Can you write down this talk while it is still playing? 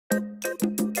Well,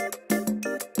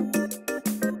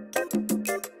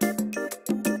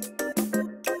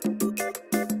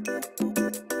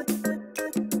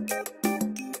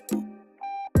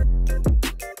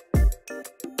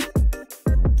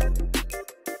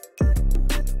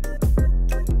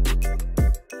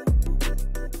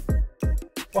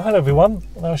 hello everyone.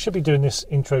 Now I should be doing this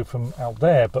intro from out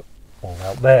there, but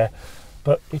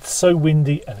it's so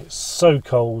windy and it's so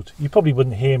cold. You probably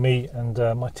wouldn't hear me, and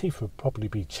my teeth would probably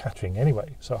be chattering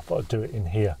anyway. So I thought I'd do it in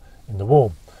here in the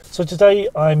warm. So today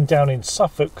I'm down in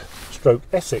Suffolk,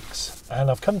 Essex, and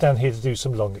I've come down here to do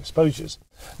some long exposures.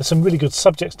 There's some really good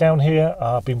subjects down here.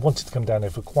 I've been wanting to come down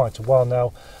here for quite a while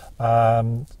now.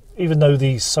 Even though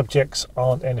these subjects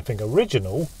aren't anything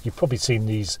original, you've probably seen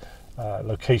these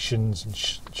locations and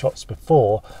shots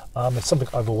before. It's something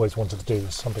I've always wanted to do.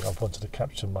 It's something I've wanted to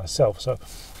capture myself. So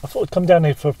I thought I'd come down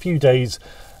here for a few days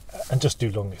and just do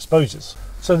long exposures.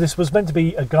 So this was meant to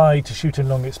be a guide to shooting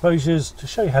long exposures, to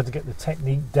show you how to get the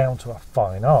technique down to a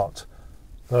fine art.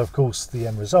 Though of course the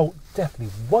end result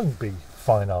definitely won't be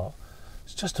fine art.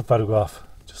 It's just a photograph,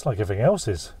 just like everything else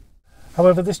is.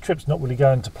 However, this trip's not really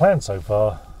going to plan so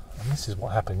far, and this is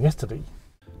what happened yesterday.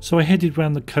 So I headed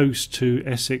round the coast to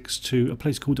Essex to a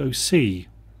place called OC,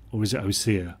 or is it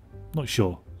Osea? Not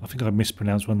sure. I think I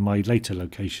mispronounced one of my later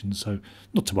locations, so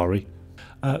not to worry.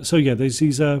 So yeah, there's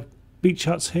these beach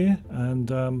huts here, and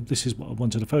this is what I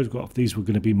wanted to photograph. These were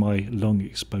going to be my long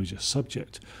exposure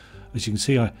subject. As you can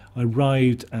see, I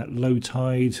arrived at low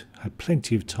tide, had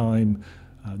plenty of time.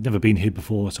 Never been here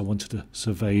before, so I wanted to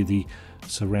survey the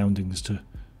surroundings to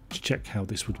check how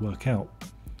this would work out.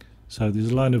 So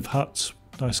there's a line of huts.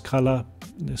 Nice colour.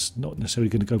 It's not necessarily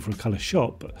going to go for a colour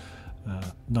shot, but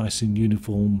nice in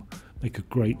uniform. Make a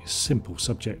great simple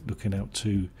subject looking out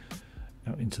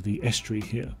into the estuary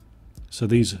here. So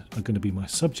these are going to be my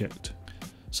subject.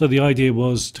 So the idea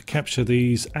was to capture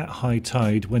these at high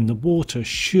tide when the water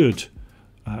should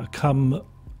come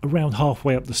around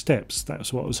halfway up the steps.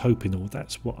 That's what I was hoping, or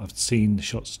that's what I've seen the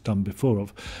shots done before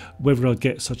of. Whether I'd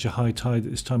get such a high tide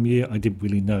at this time of year, I didn't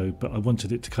really know, but I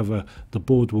wanted it to cover the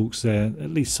boardwalks there,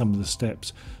 at least some of the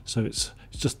steps, so it's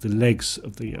just the legs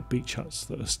of the beach huts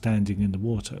that are standing in the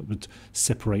water. It would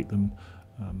separate them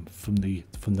from the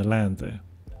land there.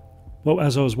 Well,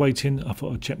 as I was waiting, I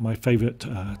thought I'd check my favourite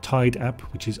tide app,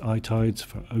 which is iTides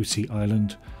for OC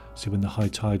Island, see when the high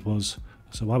tide was.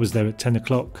 So I was there at 10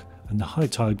 o'clock. And the high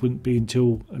tide wouldn't be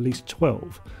until at least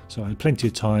 12, so I had plenty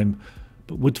of time.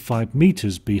 But would 5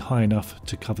 meters be high enough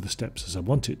to cover the steps as I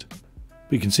wanted?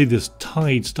 But you can see this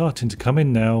tide starting to come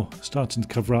in now, starting to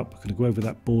cover up. I'm going to go over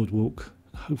that boardwalk,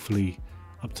 hopefully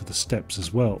up to the steps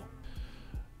as well.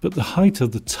 But the height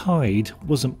of the tide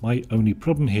wasn't my only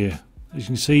problem here. As you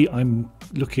can see, I'm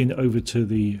looking over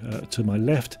to my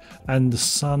left, and the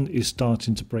sun is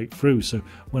starting to break through. So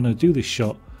when I do this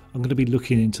shot, I'm going to be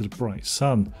looking into the bright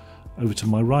sun. Over to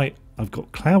my right, I've got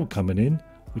cloud coming in,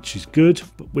 which is good,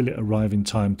 but will it arrive in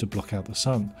time to block out the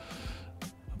sun?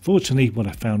 Unfortunately, what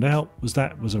I found out was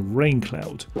that was a rain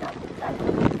cloud.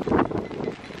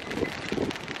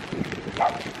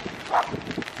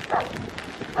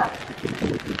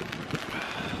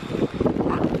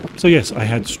 So yes, I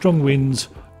had strong winds,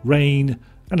 rain,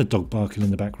 and a dog barking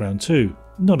in the background too.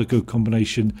 Not a good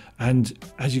combination, and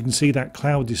as you can see, that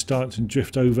cloud is starting to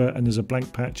drift over and there's a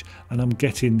blank patch, and I'm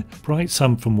getting bright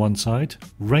sun from one side,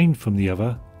 rain from the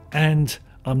other, and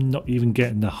I'm not even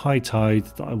getting the high tide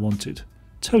that I wanted.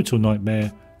 Total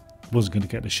nightmare. Wasn't going to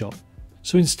get a shot.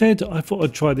 So instead I thought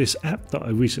I'd try this app that I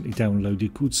recently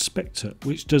downloaded called Spectre,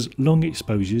 which does long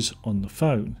exposures on the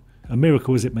phone. A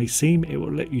miracle as it may seem, it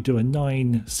will let you do a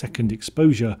 9-second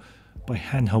exposure by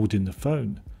hand holding the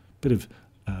phone. Bit of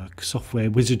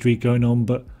software wizardry going on,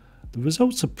 but the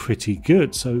results are pretty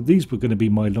good. So these were going to be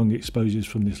my long exposures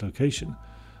from this location.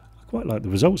 I quite like the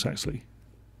results actually.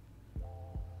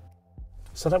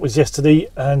 So that was yesterday,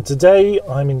 and today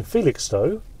I'm in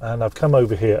Felixstowe, and I've come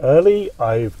over here early.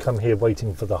 I've come here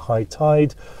waiting for the high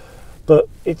tide, but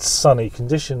it's sunny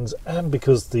conditions, and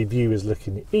because the view is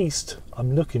looking east,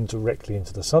 I'm looking directly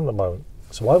into the sun at the moment.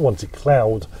 So I wanted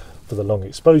cloud for the long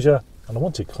exposure, and I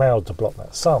wanted cloud to block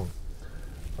that sun.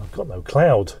 I've got no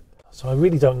cloud, so I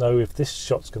really don't know if this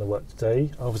shot's going to work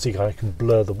today. Obviously I can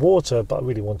blur the water, but I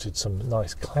really wanted some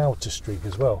nice cloud to streak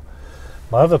as well.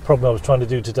 My other problem I was trying to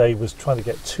do today was trying to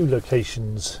get 2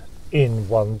 locations in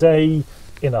one day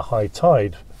in a high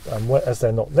tide, and as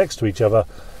they're not next to each other,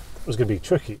 it was going to be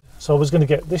tricky. So I was going to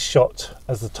get this shot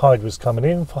as the tide was coming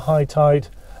in for high tide,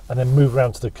 and then move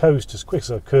around to the coast as quick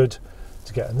as I could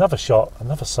to get another shot,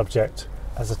 another subject,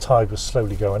 as the tide was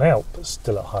slowly going out but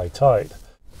still at high tide.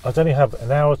 I'd only have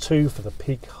an hour or two for the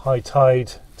peak high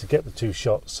tide to get the 2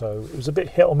 shots, so it was a bit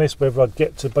hit or miss whether I'd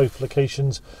get to both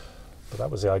locations, but that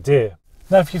was the idea.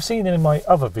 Now, if you've seen any of my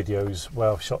other videos where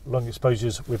I've shot long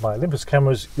exposures with my Olympus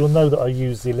cameras, you'll know that I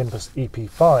use the Olympus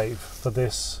EP5 for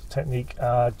this technique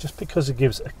just because it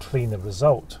gives a cleaner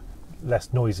result,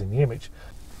 less noise in the image.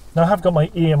 Now, I have got my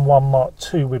EM1 Mark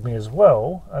II with me as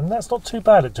well, and that's not too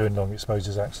bad at doing long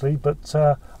exposures actually, but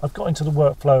I've got into the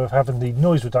workflow of having the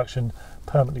noise reduction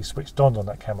permanently switched on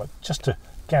that camera just to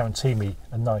guarantee me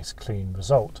a nice clean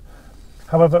result.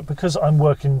 However, because I'm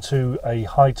working to a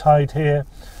high tide here,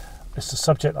 it's a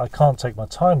subject I can't take my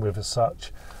time with as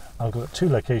such. I've got 2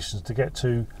 locations to get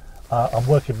to. I'm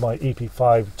working my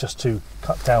EP5 just to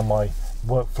cut down my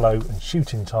workflow and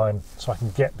shooting time so I can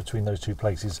get between those 2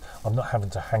 places. I'm not having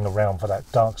to hang around for that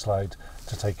dark slide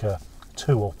to take a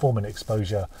 2 or 4 minute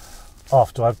exposure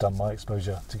after I've done my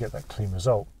exposure to get that clean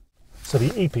result. So the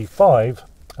EP5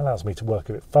 allows me to work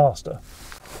a bit faster.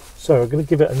 So I'm going to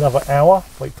give it another hour,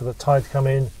 wait for the tide to come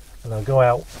in, and I'll go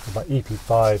out with my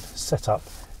EP5, set up,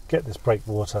 get this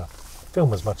breakwater,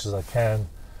 film as much as I can,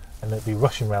 and then be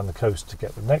rushing around the coast to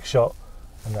get the next shot,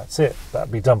 and that's it.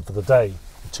 That'll be done for the day.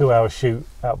 A 2-hour shoot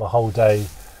out the whole day,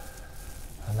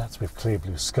 and that's with clear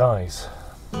blue skies.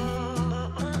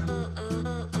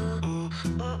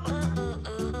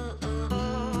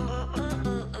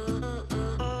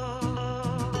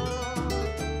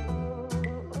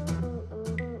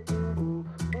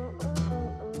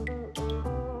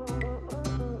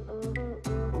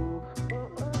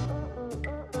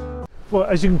 Well,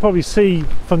 as you can probably see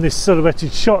from this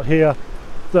silhouetted shot here,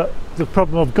 that the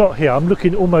problem I've got here, I'm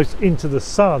looking almost into the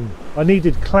sun. I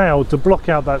needed cloud to block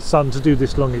out that sun to do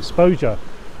this long exposure.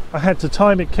 I had to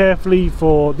time it carefully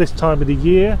for this time of the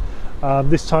year,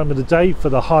 this time of the day for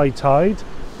the high tide.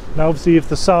 Now obviously if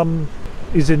the sun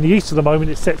is in the east at the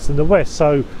moment, it sets in the west,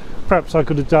 so perhaps I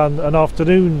could have done an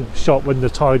afternoon shot when the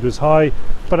tide was high,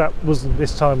 but that wasn't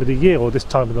this time of the year or this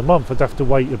time of the month. I'd have to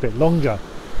wait a bit longer.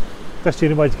 That's the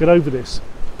only way to get over this.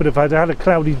 But if I'd had a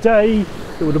cloudy day,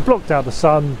 it would have blocked out the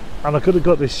sun and I could have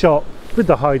got this shot with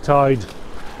the high tide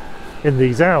in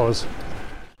these hours.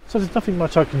 So there's nothing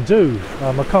much I can do.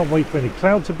 I can't wait for any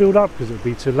cloud to build up because it'll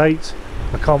be too late.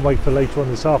 I can't wait for later on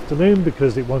this afternoon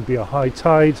because it won't be a high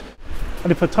tide.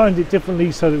 And if I timed it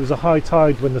differently so that it was a high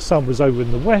tide when the sun was over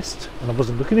in the west and I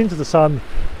wasn't looking into the sun,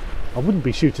 I wouldn't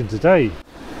be shooting today.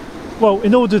 Well,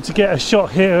 in order to get a shot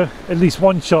here, at least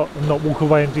one shot, and not walk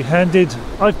away empty-handed,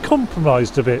 I've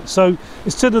compromised a bit. So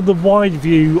instead of the wide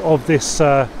view of this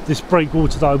this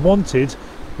breakwater that I wanted,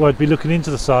 where I'd be looking into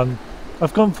the sun,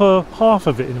 I've gone for half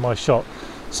of it in my shot.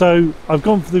 So I've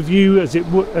gone for the view as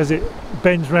it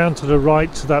bends round to the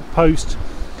right to that post.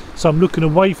 So I'm looking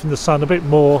away from the sun a bit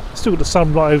more. Still got the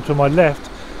sun right over to my left,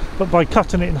 but by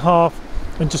cutting it in half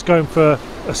and just going for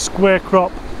a square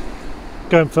crop,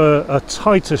 going for a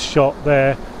tighter shot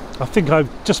there, I think I've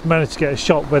just managed to get a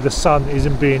shot where the sun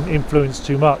isn't being influenced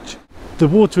too much. The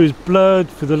water is blurred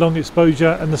for the long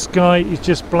exposure and the sky is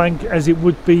just blank as it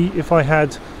would be if I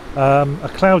had a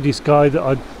cloudy sky that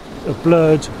I'd have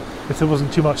blurred. If there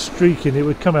wasn't too much streaking, it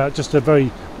would come out just a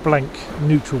very blank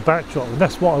neutral backdrop, and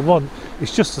that's what I want.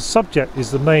 It's just the subject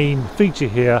is the main feature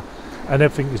here and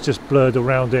everything is just blurred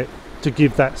around it to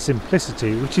give that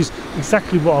simplicity, which is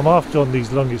exactly what I'm after on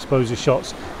these long exposure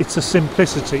shots. It's a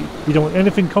simplicity. You don't want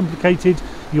anything complicated.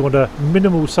 You want a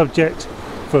minimal subject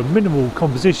for a minimal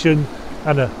composition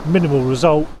and a minimal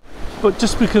result. But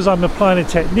just because I'm applying a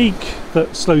technique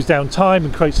that slows down time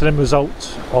and creates an end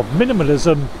result of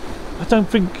minimalism, I don't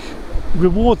think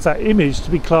rewards that image to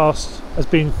be classed as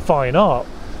being fine art.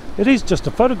 It is just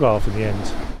a photograph in the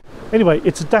end. Anyway,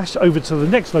 it's a dash over to the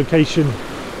next location.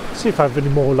 See if I have any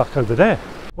more luck over there.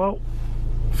 Well,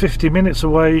 50 minutes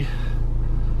away.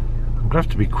 I'm gonna have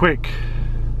to be quick.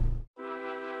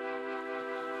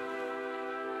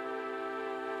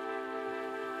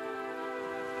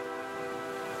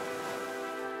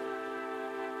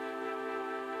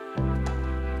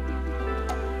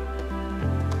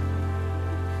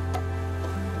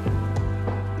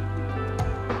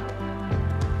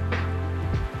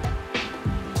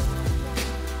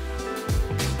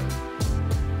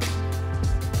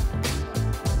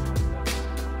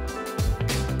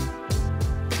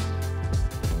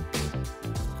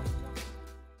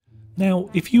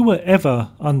 Now, if you were ever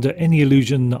under any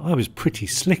illusion that I was pretty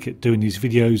slick at doing these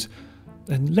videos,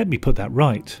 then let me put that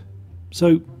right.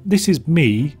 So this is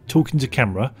me talking to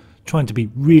camera, trying to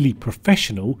be really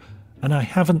professional, and I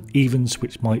haven't even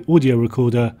switched my audio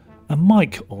recorder and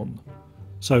mic on.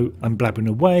 So I'm blabbering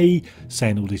away,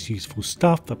 saying all this useful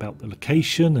stuff about the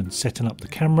location and setting up the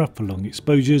camera for long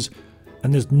exposures,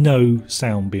 and there's no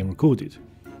sound being recorded.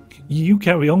 You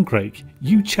carry on, Craig.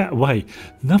 You chat away.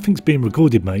 Nothing's being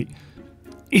recorded, mate.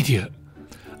 Idiot.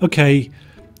 Okay,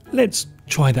 let's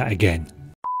try that again.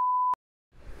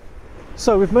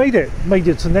 So we've made it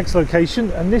to the next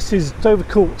location, and this is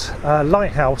Dovercourt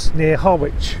Lighthouse near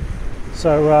Harwich.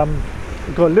 So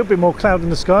we've got a little bit more cloud in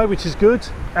the sky, which is good,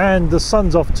 and the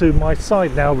sun's off to my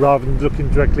side now rather than looking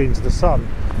directly into the sun.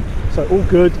 So all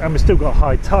good, and we've still got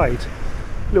high tide.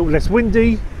 A little less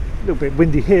windy, a little bit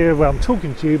windy here where I'm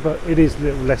talking to you, but it is a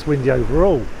little less windy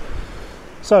overall.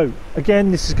 So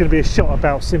again, this is going to be a shot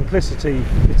about simplicity.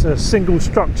 It's a single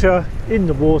structure in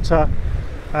the water,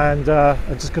 and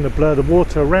I'm just going to blur the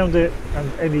water around it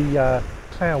and any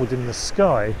cloud in the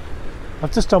sky.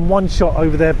 I've just done one shot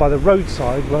over there by the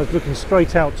roadside where I was looking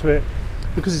straight out to it,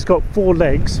 because it's got 4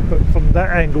 legs, but from that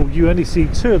angle you only see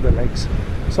 2 of the legs.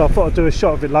 So I thought I'd do a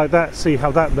shot of it like that, see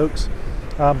how that looks,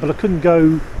 but I couldn't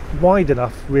go wide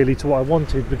enough really to what I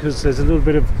wanted, because there's a little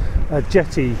bit of a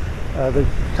jetty that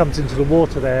comes into the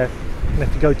water there, and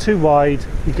if you go too wide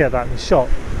you get that in the shot.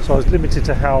 So I was limited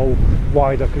to how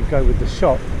wide I could go with the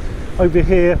shot. Over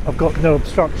here I've got no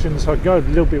obstruction, so I can go a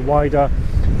little bit wider,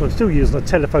 but I'm still using a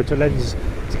telephoto lens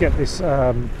to get this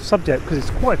subject, because it's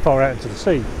quite far out into the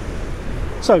sea.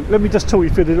 So let me just talk you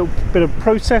through the little bit of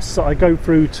process that I go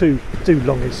through to do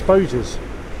long exposures.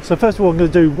 So first of all, I'm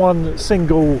going to do one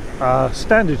single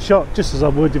standard shot, just as I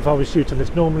would if I was shooting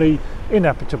this normally, in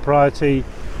aperture priority.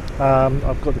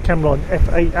 I've got the camera on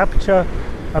f8 aperture,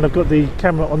 and I've got the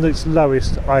camera on its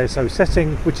lowest ISO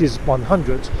setting, which is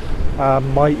 100.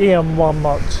 My EM1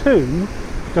 Mark II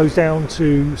goes down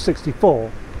to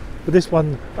 64, but this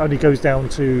one only goes down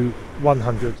to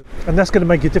 100, and that's going to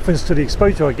make a difference to the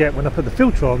exposure I get when I put the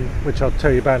filter on, which I'll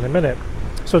tell you about in a minute.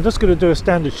 So I'm just going to do a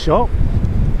standard shot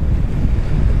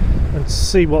and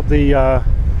see what the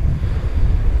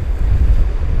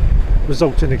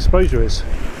resulting exposure is.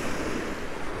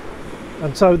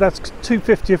 And so that's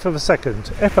 2/50th of a second,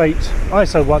 f8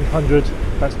 ISO 100,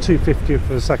 that's 2/50th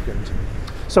of a second.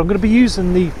 So I'm going to be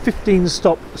using the 15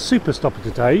 stop super stopper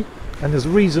today, and there's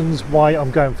reasons why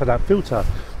I'm going for that filter.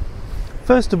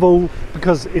 First of all,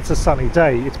 because it's a sunny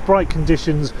day, it's bright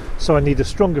conditions, so I need a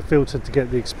stronger filter to get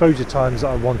the exposure times that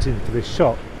I want in for this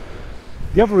shot.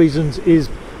 The other reasons is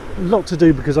a lot to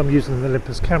do because I'm using an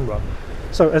Olympus camera.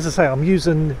 So as I say, I'm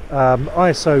using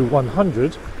ISO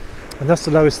 100, and that's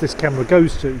the lowest this camera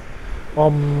goes to.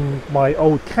 On my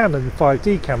old Canon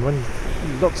 5D camera,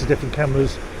 and lots of different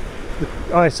cameras, the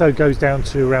ISO goes down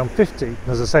to around 50.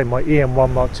 As I say, my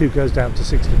EM1 Mark II goes down to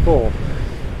 64.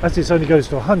 As this only goes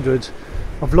to 100,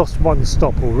 I've lost one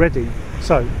stop already,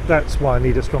 so that's why I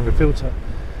need a stronger filter.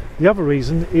 The other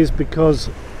reason is because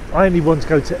I only want to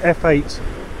go to f8,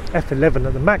 f11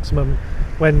 at the maximum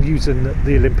when using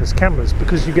the Olympus cameras,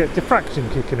 because you get diffraction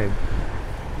kicking in,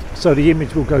 so the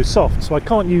image will go soft. So I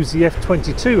can't use the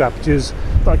f22 apertures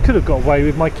that I could have got away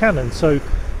with my Canon, so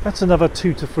that's another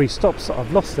 2 to 3 stops that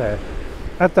I've lost there.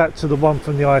 Add that to the one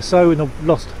from the ISO, and I've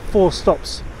lost 4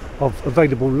 stops of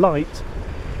available light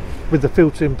with the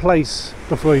filter in place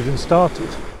before I even started.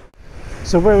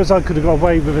 So whereas I could have got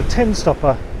away with a 10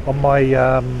 stopper on my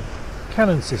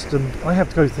Canon system, I have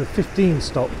to go to the 15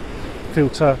 stop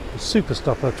filter, super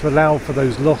stopper, to allow for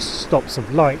those lost stops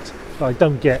of light that I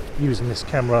don't get using this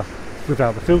camera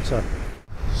without the filter.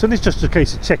 So this is just a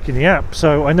case of checking the app,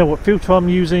 so I know what filter I'm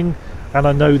using, and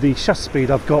I know the shutter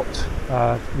speed I've got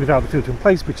without the filter in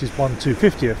place, which is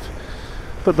 1/250th.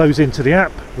 Put those into the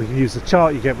app, we can use the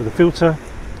chart you get with the filter,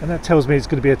 and that tells me it's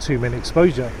going to be a 2-minute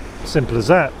exposure. Simple as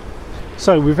that.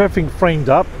 So with everything framed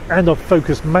up, and I've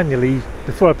focused manually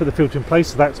before I put the filter in place,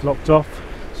 so that's locked off.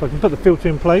 So I can put the filter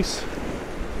in place.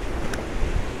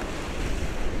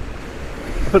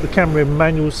 I put the camera in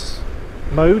manual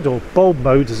mode, or bulb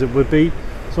mode as it would be.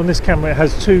 So on this camera it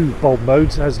has 2 bulb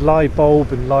modes. It has live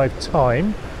bulb and live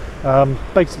time.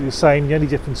 Basically the same, the only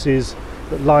difference is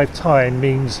that live time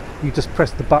means you just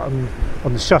press the button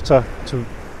on the shutter to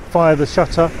fire the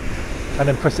shutter, and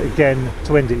then press it again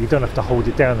to end it. You don't have to hold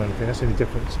it down or anything, that's the only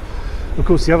difference. Of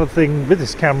course, the other thing with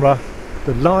this camera,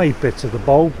 the live bit of the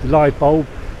bulb, the live bulb,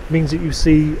 means that you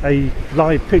see a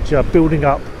live picture building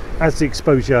up as the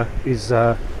exposure is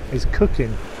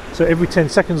cooking. So every 10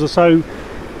 seconds or so,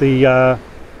 the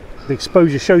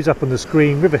exposure shows up on the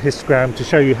screen with a histogram to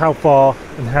show you how far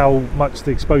and how much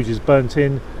the exposure is burnt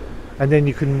in, and then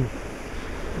you can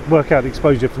work out the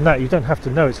exposure from that. You don't have to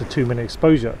know it's a 2-minute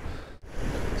exposure.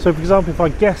 So for example, if I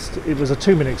guessed it was a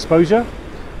 2-minute exposure,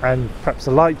 and perhaps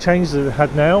the light changed that it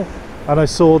had now, and I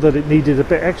saw that it needed a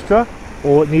bit extra,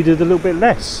 or it needed a little bit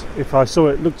less. If I saw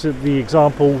it, looked at the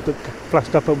example that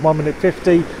flashed up at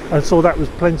 1:50 and saw that was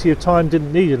plenty of time,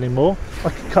 didn't need any more, I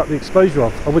could cut the exposure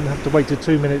off. I wouldn't have to wait till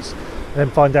 2 minutes and then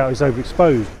find out it's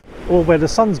overexposed. Or where the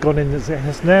sun's gone in as it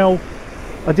has now,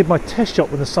 I did my test shot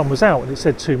when the sun was out and it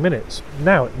said 2 minutes.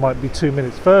 Now it might be 2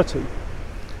 minutes 30.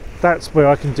 That's where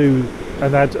I can do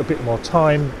and add a bit more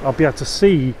time. I'll be able to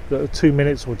see that at 2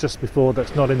 minutes or just before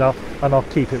that's not enough, and I'll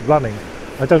keep it running.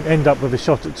 I don't end up with a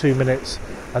shot at 2 minutes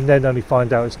and then only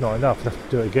find out it's not enough and have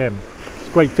to do it again. It's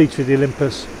a great feature of the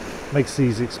Olympus, makes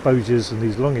these exposures and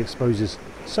these long exposures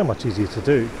so much easier to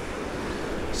do.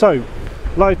 So,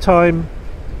 live time,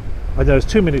 I know it's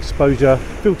 2 minute exposure,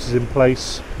 filters in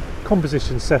place,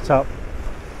 composition set up,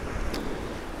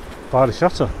 fire the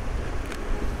shutter.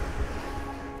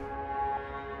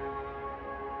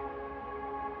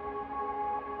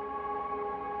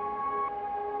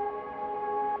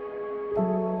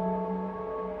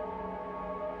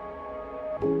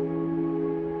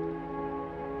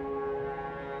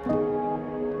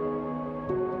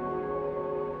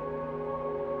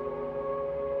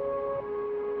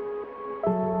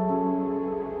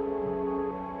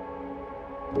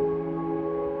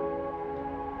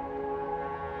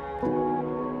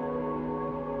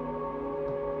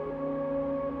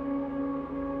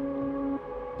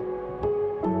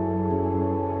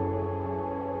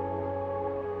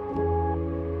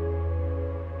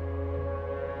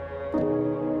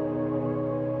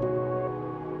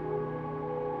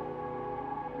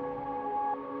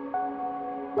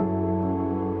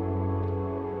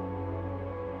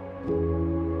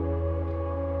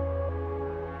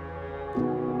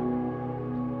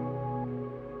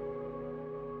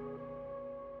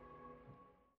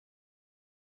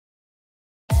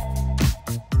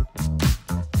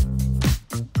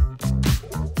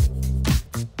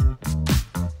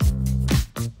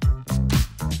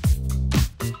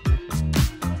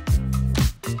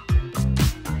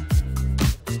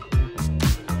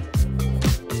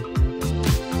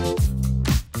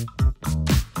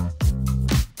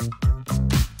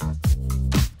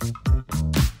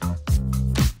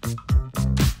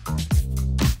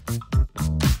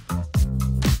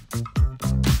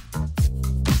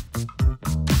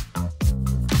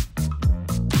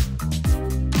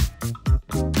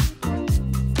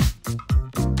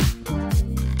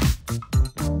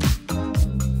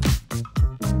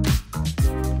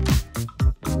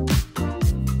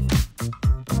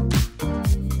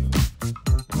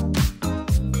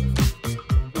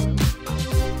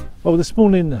 Well, this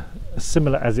morning,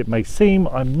 similar as it may seem,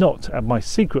 I'm not at my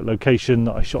secret location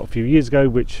that I shot a few years ago,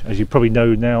 which, as you probably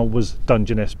know now, was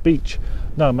Dungeness Beach.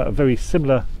 Now I'm at a very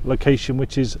similar location,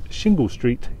 which is Shingle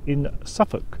Street in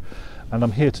Suffolk, and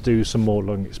I'm here to do some more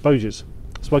long exposures.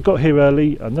 So I got here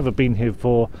early, I've never been here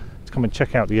before, to come and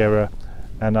check out the area,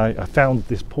 and I found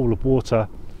this pool of water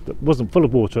that wasn't full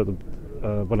of water at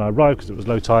the, when I arrived because it was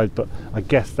low tide, but I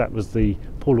guess that was the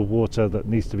pool of water that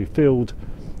needs to be filled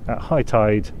at high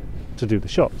tide to do the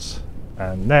shots.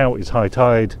 And now it's high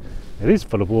tide, it is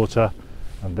full of water,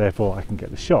 and therefore I can get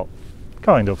the shot,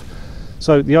 kind of.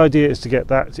 So the idea is to get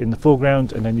that in the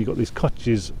foreground, and then you've got these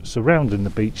cottages surrounding the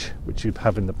beach which you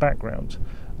have in the background.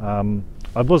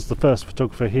 I was the first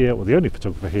photographer here, or the only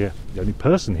photographer here, the only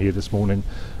person here this morning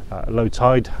at low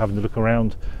tide, having a look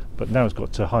around, but now it's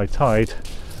got to high tide.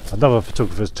 Another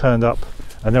photographer's turned up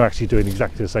and they're actually doing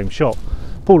exactly the same shot.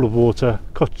 Pool of water,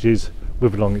 cottages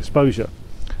with a long exposure.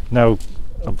 Now,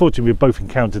 unfortunately, we've both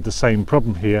encountered the same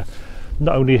problem here.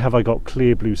 Not only have I got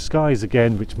clear blue skies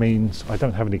again, which means I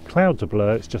don't have any cloud to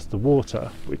blur, it's just the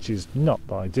water, which is not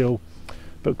ideal.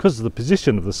 But because of the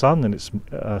position of the sun and it's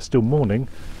still morning,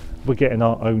 we're getting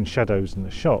our own shadows in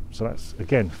the shot. So that's,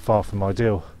 again, far from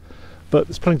ideal. But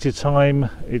there's plenty of time.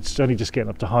 It's only just getting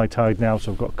up to high tide now,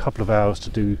 so I've got a couple of hours to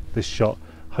do this shot.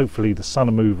 Hopefully the sun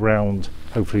will move round,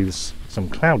 hopefully some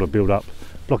cloud will build up,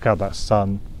 block out that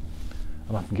sun,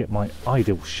 and I can get my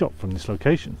ideal shot from this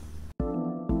location.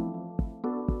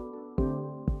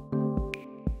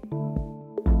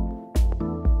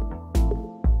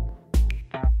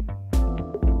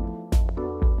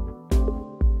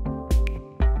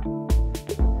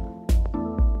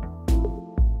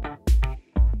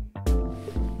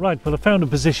 Right, well, I found a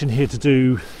position here to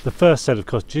do the first set of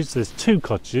cottages. There's two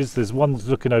cottages. There's one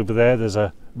looking over there. There's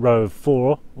a row of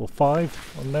 4 or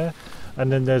 5 on there.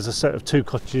 And then there's a set of 2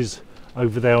 cottages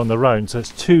over there on their own. So it's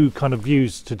 2 kind of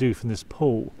views to do from this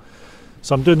pool.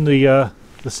 So I'm doing the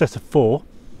set of 4.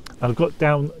 And I've got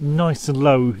down nice and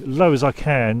low as I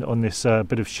can on this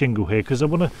bit of shingle here, because I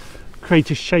want to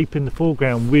create a shape in the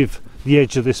foreground with the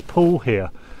edge of this pool here.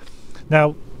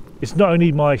 Now, it's not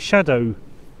only my shadow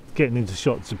getting into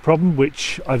shots a problem,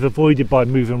 which I've avoided by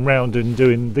moving around and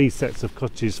doing these sets of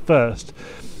cottages first.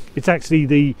 It's actually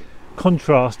the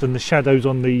contrast and the shadows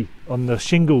on the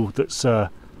shingle that's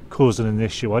causing an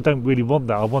issue. I don't really want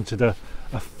that. I wanted a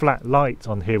flat light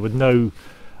on here with no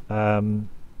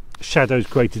shadows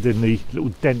created in the little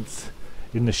dents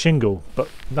in the shingle, but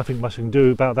nothing much I can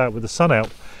do about that with the sun out.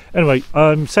 Anyway,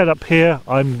 I'm set up here.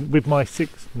 I'm with my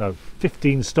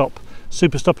 15 stop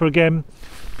super stopper again,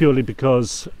 purely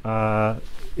because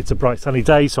it's a bright sunny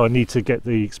day, so I need to get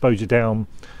the exposure down,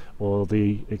 or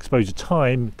the exposure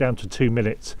time down to 2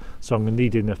 minutes. So I'm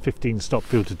needing a 15 stop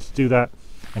filter to do that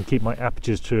and keep my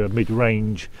apertures to a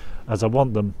mid-range as I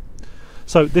want them.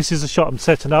 So this is a shot I'm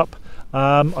setting up.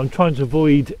 I'm trying to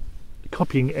avoid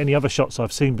copying any other shots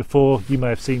I've seen before. You may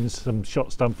have seen some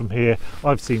shots done from here.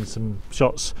 I've seen some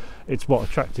shots. It's what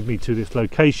attracted me to this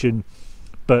location,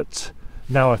 but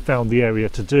now I've found the area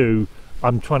to do,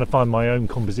 I'm trying to find my own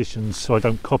compositions so I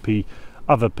don't copy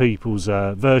other people's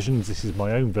versions. This is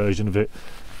my own version of it,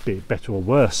 be it better or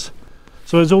worse.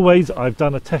 So as always, I've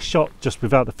done a test shot just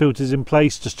without the filters in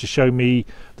place, just to show me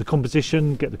the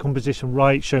composition, get the composition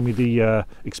right, show me the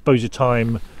exposure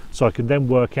time, so I can then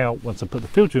work out, once I put the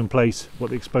filter in place,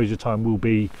 what the exposure time will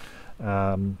be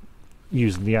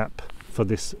using the app for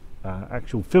this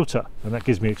actual filter, and that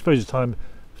gives me exposure time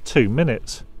for 2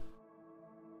 minutes.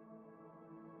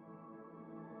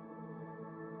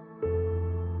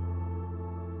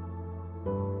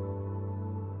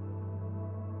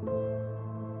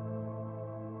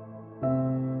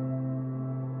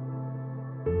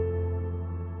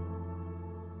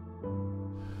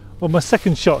 Well, my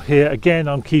second shot here, again,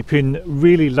 I'm keeping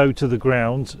really low to the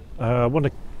ground. I want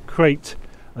to create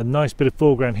a nice bit of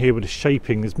foreground here with the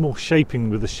shaping. There's more shaping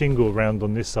with the shingle around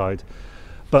on this side.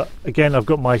 But again, I've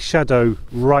got my shadow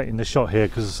right in the shot here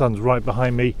because the sun's right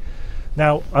behind me.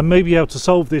 Now, I may be able to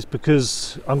solve this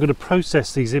because I'm going to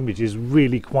process these images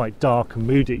really quite dark and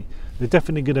moody. They're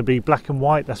definitely going to be black and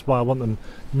white. That's why I want them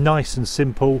nice and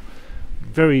simple,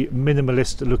 very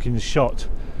minimalist looking shot.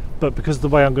 But because of the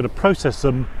way I'm going to process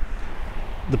them,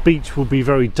 the beach will be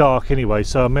very dark anyway,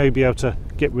 so I may be able to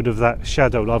get rid of that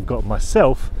shadow that I've got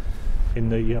myself in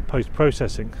the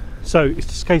post-processing. So it's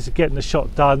just a case of getting the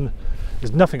shot done.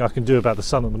 There's nothing I can do about the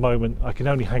sun at the moment. I can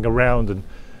only hang around and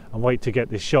wait to get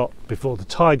this shot before the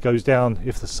tide goes down,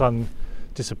 if the sun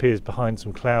disappears behind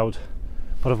some cloud.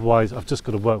 But otherwise, I've just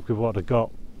got to work with what I've got.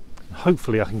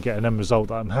 Hopefully I can get an end result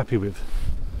that I'm happy with.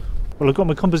 Well, I've got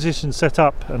my composition set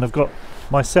up and I've got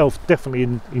myself definitely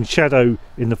in shadow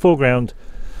in the foreground,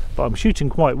 but I'm shooting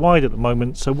quite wide at the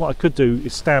moment, so what I could do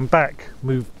is stand back,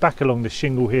 move back along the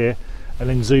shingle here, and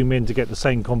then zoom in to get the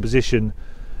same composition,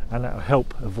 and that will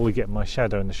help avoid getting my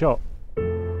shadow in the shot.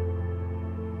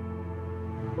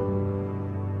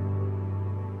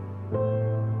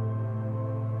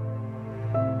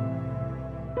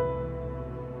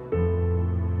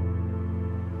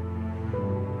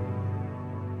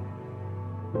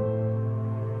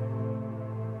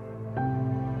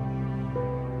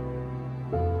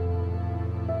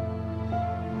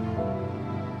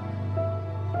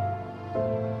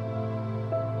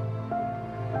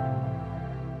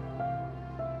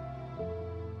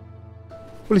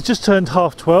 Well, it's just turned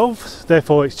 12:30,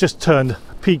 therefore it's just turned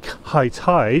peak high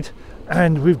tide,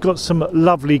 and we've got some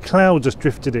lovely clouds just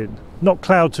drifted in. Not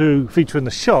cloud to feature in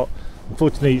the shot,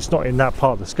 unfortunately it's not in that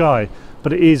part of the sky,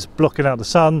 but it is blocking out the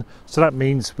sun, so that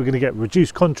means we're going to get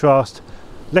reduced contrast,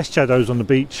 less shadows on the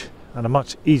beach, and a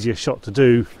much easier shot to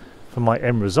do for my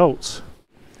end results.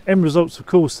 End results, of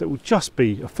course, it will just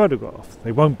be a photograph.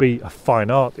 They won't be a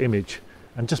fine art image,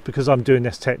 and just because I'm doing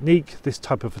this technique, this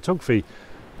type of photography,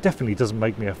 definitely doesn't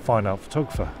make me a fine art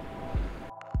photographer.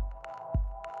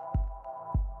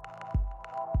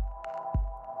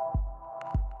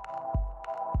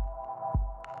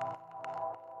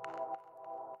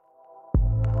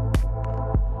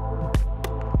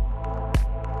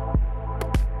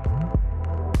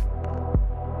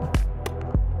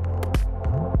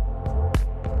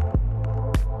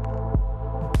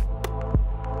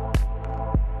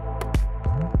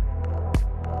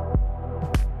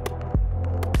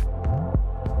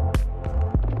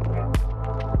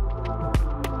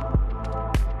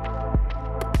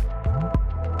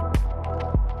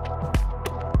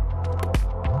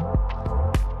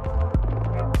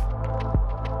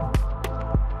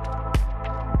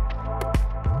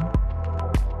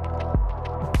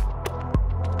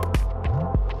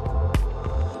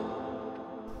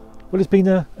 Well, it's been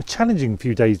a challenging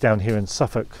few days down here in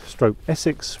Suffolk stroke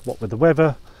Essex, what with the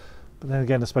weather, but then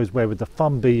again I suppose where would the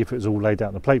fun be if it was all laid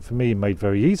out on a plate for me and made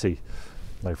very easy?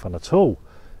 No fun at all.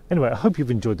 Anyway, I hope you've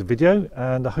enjoyed the video,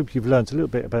 and I hope you've learned a little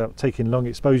bit about taking long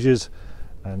exposures,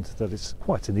 and that it's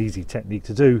quite an easy technique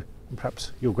to do, and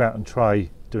perhaps you'll go out and try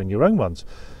doing your own ones.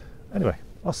 Anyway,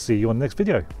 I'll see you on the next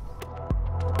video.